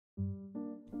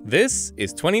This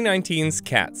is 2019's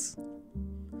Cats,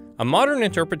 a modern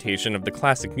interpretation of the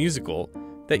classic musical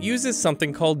that uses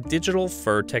something called digital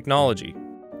fur technology.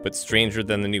 But stranger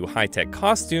than the new high-tech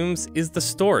costumes is the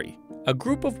story. A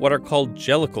group of what are called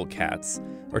Jellicle cats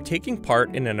are taking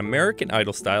part in an American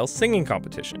Idol-style singing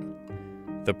competition.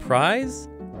 The prize?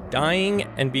 Dying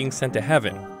and being sent to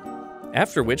heaven,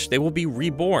 after which they will be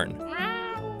reborn.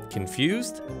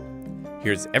 Confused?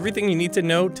 Here's everything you need to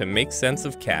know to make sense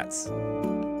of Cats.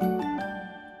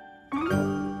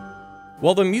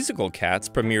 While the musical Cats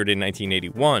premiered in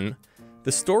 1981,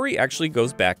 the story actually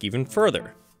goes back even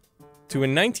further, to a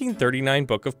 1939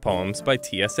 book of poems by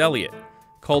T.S. Eliot,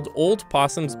 called Old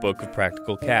Possum's Book of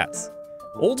Practical Cats.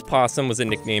 Old Possum was a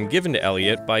nickname given to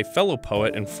Eliot by fellow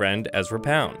poet and friend Ezra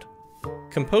Pound.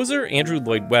 Composer Andrew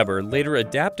Llyod Webber later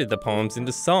adapted the poems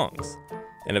into songs,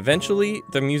 and eventually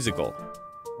the musical.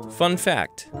 Fun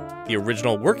fact, the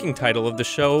original working title of the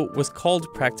show was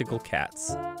called Practical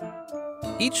Cats.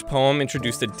 Each poem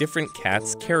introduced a different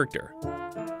cat's character.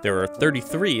 There are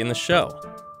 33 in the show.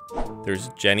 There's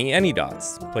Jenny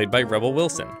Anydots, played by Rebel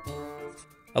Wilson.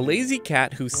 A lazy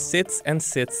cat who sits and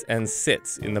sits and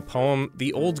sits in the poem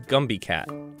The Old Gumby Cat,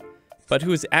 but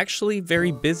who is actually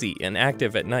very busy and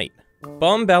active at night.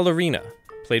 Bomb Ballerina,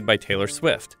 played by Taylor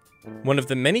Swift, one of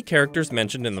the many characters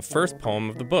mentioned in the first poem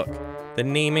of the book, The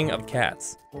Naming of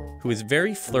Cats, who is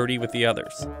very flirty with the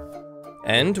others.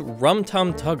 And Rum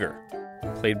Tum Tugger,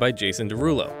 played by Jason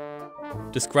Derulo,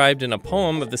 described in a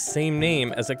poem of the same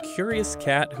name as a curious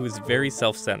cat who is very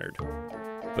self-centered.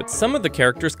 But some of the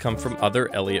characters come from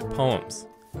other Eliot poems,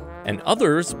 and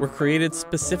others were created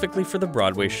specifically for the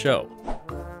Broadway show.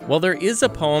 While there is a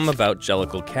poem about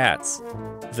Jellicle cats,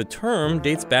 the term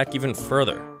dates back even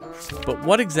further. But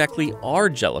what exactly are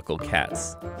Jellicle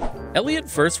cats? Eliot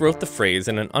first wrote the phrase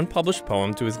in an unpublished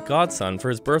poem to his godson for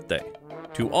his birthday,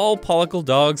 "To all pollicle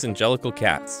dogs and Jellicle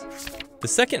cats." The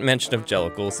second mention of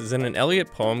Jellicles is in an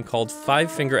Eliot poem called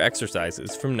Five Finger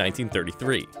Exercises from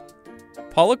 1933.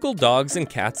 Pollicle dogs and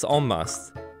cats all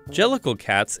must, Jellicle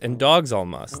cats and dogs all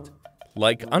must,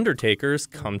 like undertakers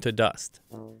come to dust.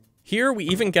 Here we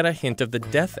even get a hint of the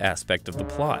death aspect of the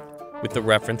plot, with the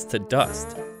reference to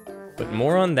dust. But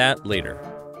more on that later.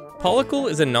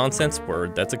 Pollicle is a nonsense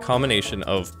word that's a combination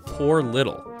of poor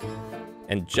little,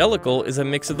 and Jellicle is a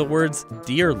mix of the words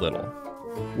dear little.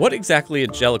 What exactly a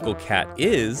Jellicle cat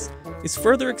is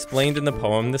further explained in the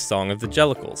poem The Song of the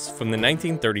Jellicles from the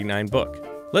 1939 book.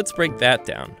 Let's break that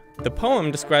down. The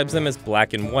poem describes them as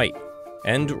black and white,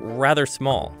 and rather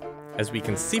small. As we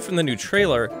can see from the new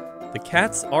trailer, the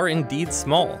cats are indeed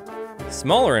small.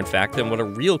 Smaller, in fact, than what a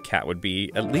real cat would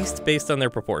be, at least based on their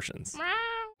proportions.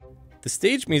 The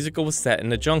stage musical was set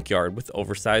in a junkyard with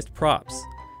oversized props,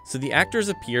 so the actors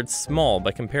appeared small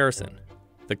by comparison.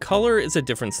 The color is a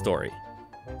different story.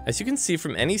 As you can see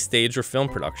from any stage or film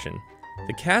production,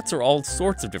 the cats are all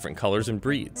sorts of different colors and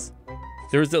breeds.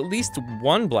 There is at least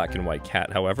one black and white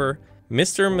cat, however,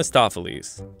 Mr.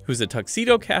 Mistopheles, who's a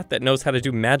tuxedo cat that knows how to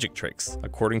do magic tricks,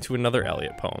 according to another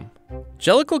Eliot poem.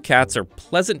 Jellicle cats are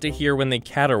pleasant to hear when they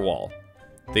caterwaul.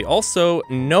 They also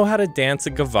know how to dance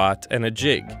a gavotte and a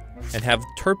jig, and have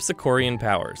terpsichorean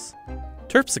powers.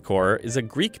 Terpsichore is a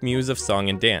Greek muse of song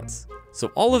and dance, so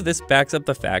all of this backs up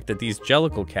the fact that these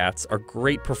Jellicle cats are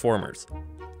great performers,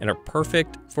 and are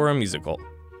perfect for a musical.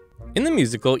 In the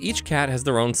musical, each cat has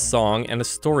their own song and a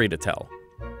story to tell,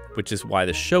 which is why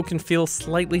the show can feel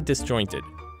slightly disjointed.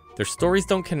 Their stories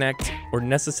don't connect or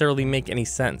necessarily make any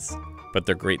sense, but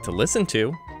they're great to listen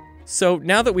to. So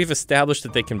now that we've established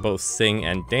that they can both sing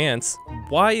and dance,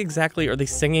 why exactly are they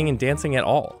singing and dancing at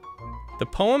all? The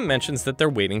poem mentions that they're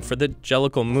waiting for the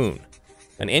Jellicle moon,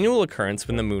 an annual occurrence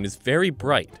when the moon is very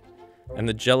bright, and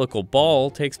the Jellicle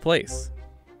ball takes place.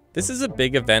 This is a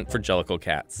big event for Jellicle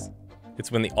cats.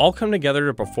 It's when they all come together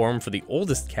to perform for the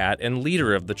oldest cat and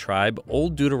leader of the tribe,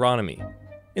 Old Deuteronomy.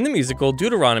 In the musical,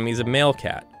 Deuteronomy is a male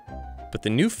cat, but the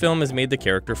new film has made the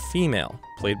character female,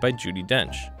 played by Judi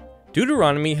Dench.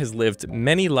 Deuteronomy has lived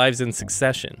many lives in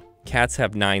succession. Cats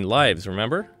have 9 lives,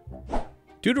 remember?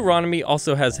 Deuteronomy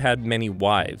also has had many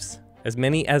wives, as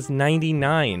many as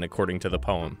 99 according to the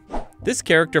poem. This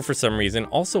character, for some reason,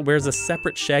 also wears a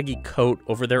separate shaggy coat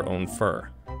over their own fur.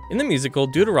 In the musical,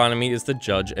 Deuteronomy is the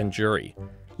judge and jury,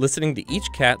 listening to each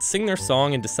cat sing their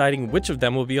song and deciding which of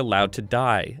them will be allowed to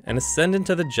die and ascend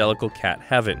into the Jellicle cat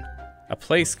heaven, a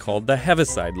place called the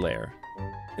Heaviside Lair.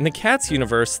 In the Cats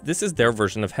universe, this is their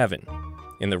version of heaven.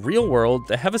 In the real world,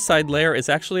 the Heaviside Lair is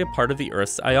actually a part of the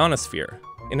Earth's ionosphere.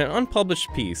 In an unpublished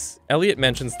piece, Eliot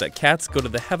mentions that cats go to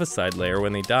the Heaviside Lair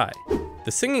when they die.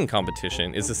 The singing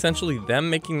competition is essentially them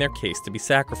making their case to be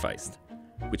sacrificed.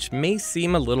 which may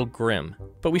seem a little grim,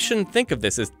 but we shouldn't think of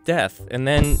this as death and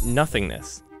then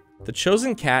nothingness. The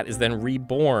chosen cat is then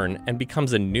reborn and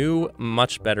becomes a new,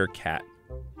 much better cat.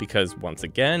 Because once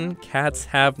again, cats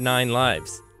have 9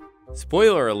 lives.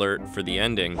 Spoiler alert for the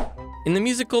ending. In the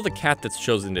musical, the cat that's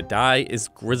chosen to die is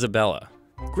Grizabella.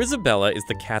 Grizabella is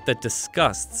the cat that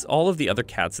disgusts all of the other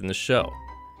cats in the show.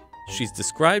 She's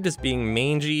described as being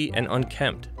mangy and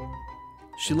unkempt.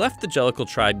 She left the Jellicle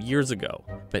tribe years ago,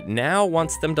 but now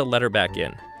wants them to let her back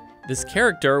in. This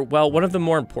character, while one of the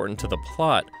more important to the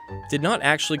plot, did not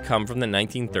actually come from the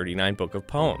 1939 book of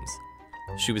poems.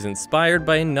 She was inspired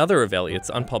by another of Eliot's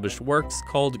unpublished works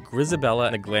called Grizabella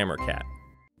and the Glamour Cat.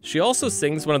 She also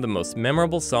sings one of the most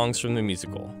memorable songs from the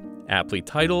musical, aptly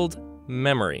titled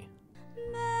Memory.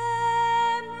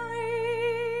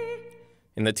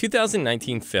 In the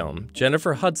 2019 film,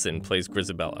 Jennifer Hudson plays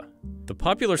Grizabella. The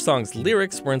popular song's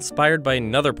lyrics were inspired by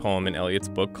another poem in Eliot's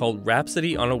book called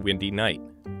Rhapsody on a Windy Night.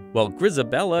 While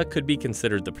Grizabella could be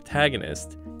considered the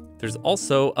protagonist, there's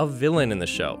also a villain in the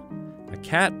show, a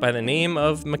cat by the name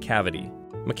of McCavity.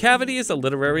 McCavity is a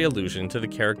literary allusion to the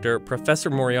character Professor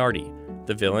Moriarty,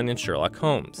 the villain in Sherlock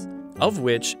Holmes, of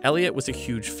which Eliot was a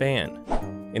huge fan.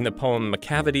 In the poem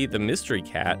McCavity the Mystery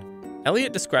Cat,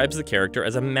 Eliot describes the character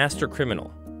as a master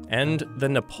criminal and the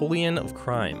Napoleon of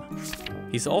crime.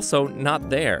 He's also not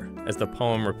there, as the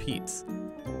poem repeats,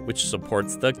 which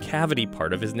supports the cavity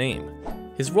part of his name.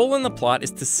 His role in the plot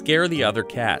is to scare the other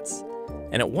cats,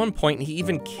 and at one point he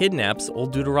even kidnaps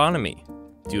old Deuteronomy.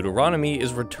 Deuteronomy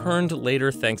is returned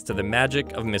later thanks to the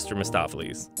magic of Mr.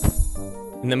 Mistopheles.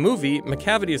 In the movie,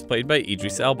 McCavity is played by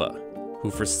Idris Elba, who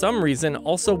for some reason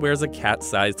also wears a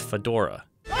cat-sized fedora.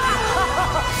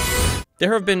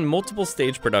 There have been multiple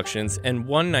stage productions and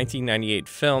one 1998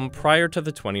 film prior to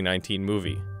the 2019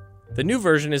 movie. The new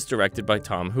version is directed by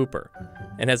Tom Hooper,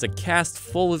 and has a cast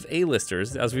full of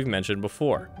A-listers as we've mentioned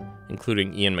before,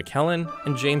 including Ian McKellen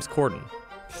and James Corden.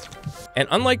 And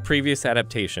unlike previous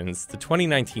adaptations, the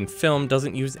 2019 film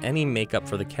doesn't use any makeup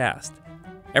for the cast.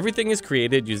 Everything is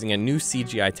created using a new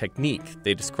CGI technique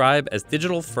they describe as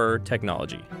digital fur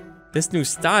technology. This new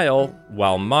style,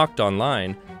 while mocked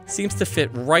online, seems to fit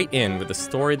right in with a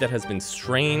story that has been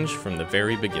strange from the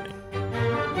very beginning.